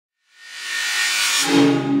We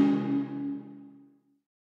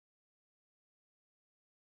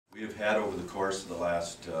have had over the course of the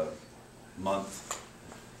last month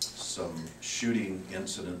some shooting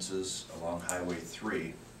incidences along Highway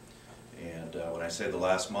 3, and when I say the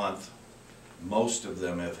last month, most of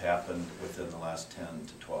them have happened within the last 10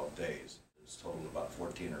 to 12 days. It's totaled about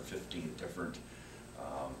 14 or 15 different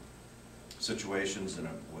situations and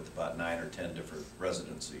with about 9 or 10 different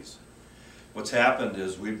residencies. What's happened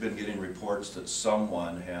is we've been getting reports that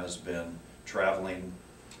someone has been traveling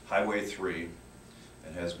Highway 3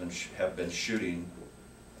 and have been shooting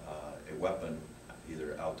a weapon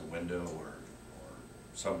either out the window or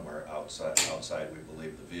somewhere outside, we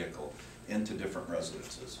believe, the vehicle, into different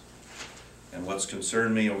residences. And what's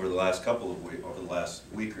concerned me over the last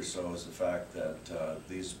week or so is the fact that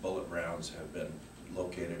these bullet rounds have been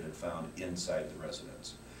located and found inside the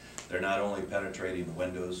residence. They're not only penetrating the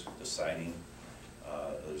windows, the siding,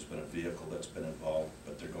 there's been a vehicle that's been involved,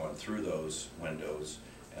 but they're going through those windows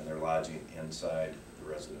and they're lodging inside the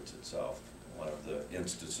residence itself. One of the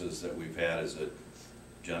instances that we've had is a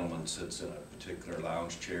gentleman sits in a particular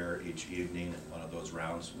lounge chair each evening, and one of those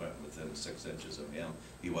rounds went within 6 inches of him.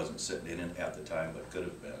 He wasn't sitting in it at the time, but could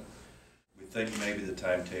have been. We think maybe the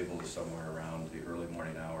timetable is somewhere around the early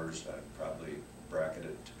morning hours. I'd probably bracket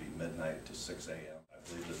it to be midnight to 6 a.m. I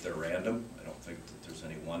believe that they're random. I don't think that there's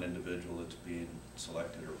any one individual that's being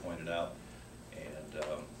selected or pointed out. And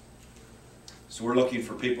so we're looking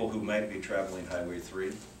for people who might be traveling Highway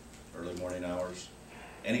 3, early morning hours,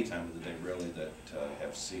 any time of the day really, that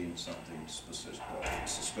have seen something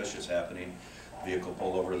suspicious happening. Vehicle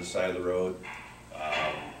pulled over to the side of the road.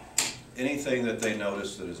 Anything that they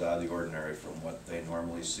notice that is out of the ordinary from what they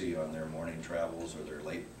normally see on their morning travels or their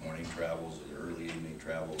late morning travels or their early evening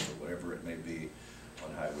travels or whatever it may be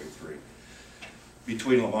on Highway 3.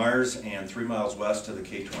 Between Lamar's and 3 miles west of the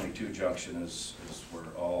K-22 junction is where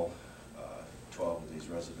all 12 of these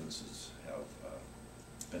residences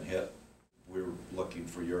have been hit. We're looking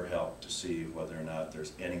for your help to see whether or not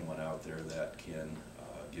there's anyone out there that can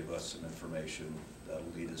give us some information that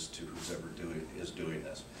will lead us to who's ever is doing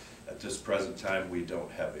this. At this present time, we don't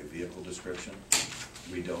have a vehicle description.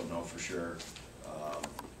 We don't know for sure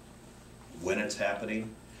when it's happening.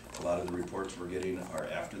 A lot of the reports we're getting are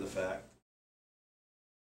after the fact.